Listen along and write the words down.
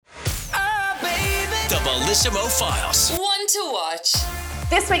Bellissimo Files. One to watch.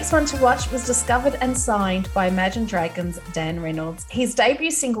 This week's One to Watch was discovered and signed by Imagine Dragons' Dan Reynolds. His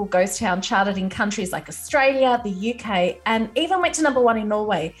debut single, Ghost Town, charted in countries like Australia, the UK, and even went to #1 in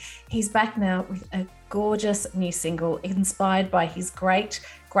Norway. He's back now with a gorgeous new single inspired by his great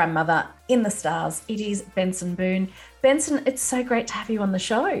grandmother in the stars. It is Benson Boone. Benson, it's so great to have you on the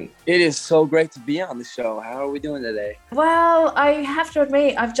show. It is so great to be on the show. How are we doing today? Well, I have to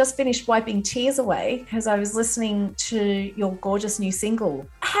admit, I've just finished wiping tears away because I was listening to your gorgeous new single.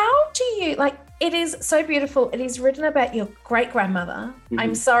 How do you, it is so beautiful. It is written about your great-grandmother. Mm-hmm.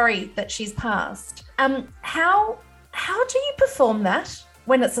 I'm sorry that she's passed. How do you perform that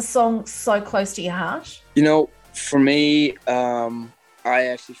when it's a song so close to your heart? You know, for me, I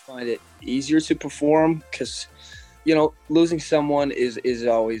actually find it easier to perform because, you know, losing someone is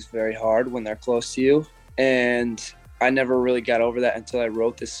always very hard when they're close to you. And I never really got over that until I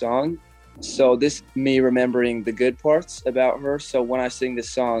wrote this song. So this me remembering the good parts about her. So when I sing this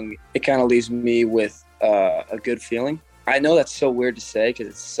song, it kind of leaves me with a good feeling. I know that's so weird to say because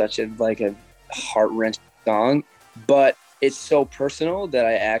it's such a heart-wrenching song, but it's so personal that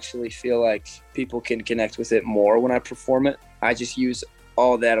I actually feel like people can connect with it more when I perform it. I just use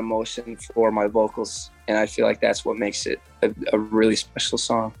all that emotion for my vocals, and I feel like that's what makes it a really special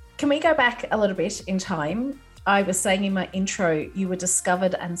song. Can we go back a little bit in time? I was saying in my intro, you were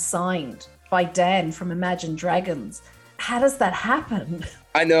discovered and signed by Dan from Imagine Dragons. How does that happen?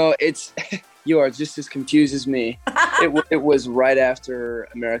 I know, you are just as confused as me. It was right after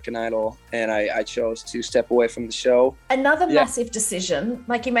American Idol, and I chose to step away from the show. Another massive decision.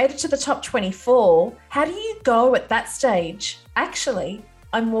 You made it to the top 24. How do you go at that stage? Actually,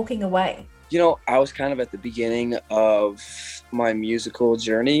 I'm walking away. You know, I was kind of at the beginning of my musical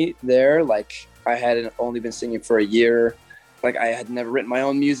journey there. I hadn't only been singing for a year. I had never written my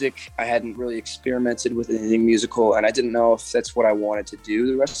own music. I hadn't really experimented with anything musical, and I didn't know if that's what I wanted to do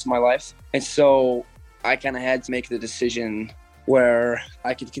the rest of my life. And so I kind of had to make the decision where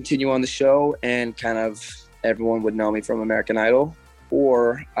I could continue on the show and kind of everyone would know me from American Idol,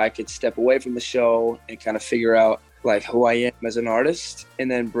 or I could step away from the show and kind of figure out who I am as an artist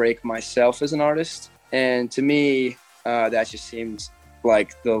and then break myself as an artist. And to me, that just seemed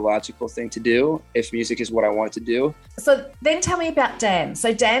like the logical thing to do if music is what I wanted to do. So then tell me about Dan.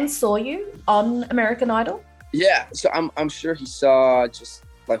 So Dan saw you on American Idol? Yeah, so I'm sure he saw just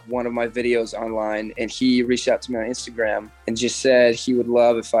one of my videos online, and he reached out to me on Instagram and just said he would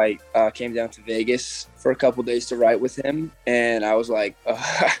love if I came down to Vegas for a couple days to write with him. And I was like,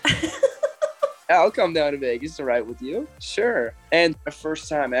 I'll come down to Vegas to write with you. Sure. And my first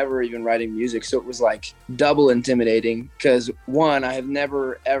time ever even writing music. So it was double intimidating because one, I have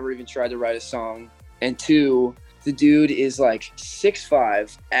never ever even tried to write a song. And two, the dude is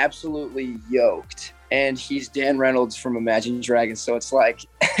 6'5", absolutely yoked. And he's Dan Reynolds from Imagine Dragons. So it's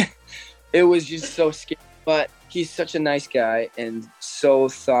it was just so scary. But he's such a nice guy and so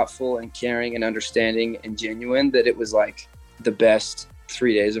thoughtful and caring and understanding and genuine that it was the best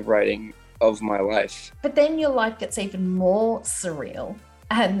 3 days of writing of my life. But then your life gets even more surreal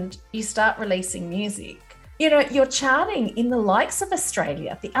and you start releasing music. You know, you're charting in the likes of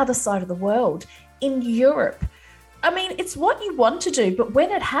Australia, the other side of the world, in Europe. I mean, it's what you want to do, but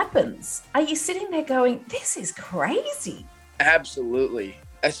when it happens, are you sitting there going, this is crazy? Absolutely.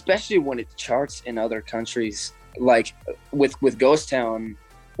 Especially when it charts in other countries. With Ghost Town,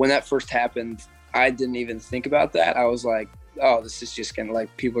 when that first happened, I didn't even think about that. I was like, oh, this is just gonna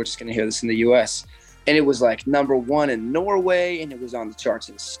people are just gonna hear this in the US. And it was #1 in Norway, and it was on the charts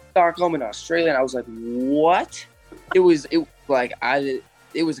in Stockholm and Australia. And I was like, what? It was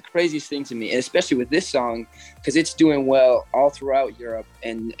the craziest thing to me, and especially with this song, because it's doing well all throughout Europe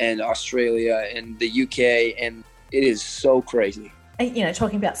and Australia and the UK, and it is so crazy. You know,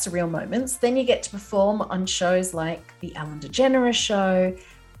 talking about surreal moments, then you get to perform on shows like the Ellen DeGeneres Show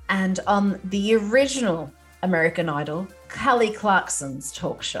and on the original American Idol, Kelly Clarkson's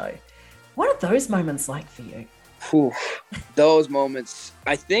talk show. What are those moments like for you? Whew. Those moments,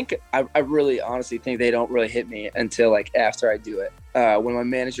 I really honestly think they don't really hit me until after I do it. When my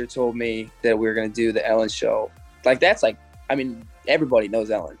manager told me that we were going to do the Ellen show, everybody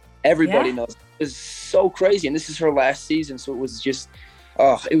knows Ellen. Everybody knows. It was so crazy. And this is her last season. So it was just,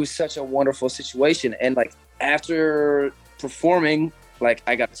 it was such a wonderful situation. And after performing,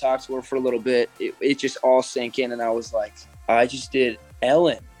 I got to talk to her for a little bit. It just all sank in. And I was like, I just did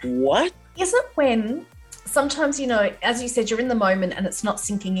Ellen. What? Is it when sometimes, you know, as you said, you're in the moment and it's not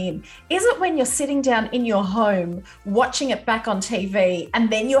sinking in? Is it when you're sitting down in your home, watching it back on TV, and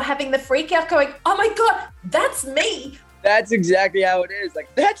then you're having the freak out going, oh my God, that's me? That's exactly how it is.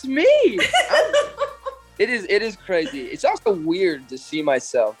 That's me. It is crazy. It's also weird to see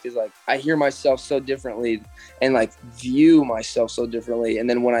myself because like I hear myself so differently and like view myself so differently. And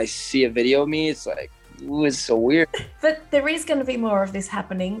then when I see a video of me, it's like, ooh, it's so weird. But there is going to be more of this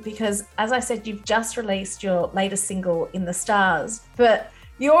happening because, as I said, you've just released your latest single, In the Stars, but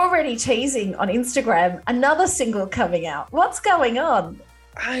you're already teasing on Instagram another single coming out. What's going on?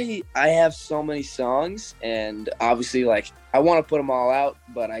 I have so many songs, and obviously like I want to put them all out,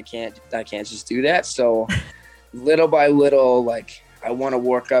 but I can't just do that. So little by little, like I want to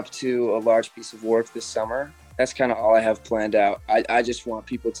work up to a large piece of work this summer. That's kind of all I have planned out. I just want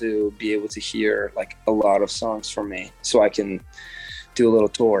people to be able to hear like a lot of songs from me so I can do a little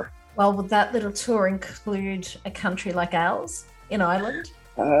tour. Well, would that little tour include a country like ours in Ireland?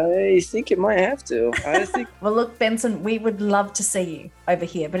 I think it might have to. Well, look, Benson, we would love to see you over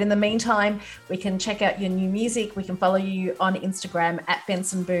here. But in the meantime, we can check out your new music. We can follow you on Instagram at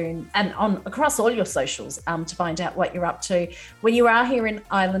Benson Boone and across all your socials to find out what you're up to. When you are here in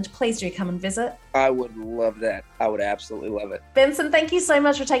Ireland, please do come and visit. I would love that. I would absolutely love it. Benson, thank you so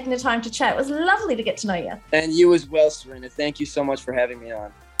much for taking the time to chat. It was lovely to get to know you. And you as well, Serena. Thank you so much for having me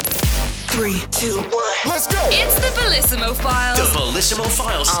on. 3, 2, 1, let's go! It's the Bellissimo Files. The Bellissimo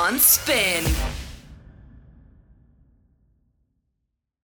Files On Spin.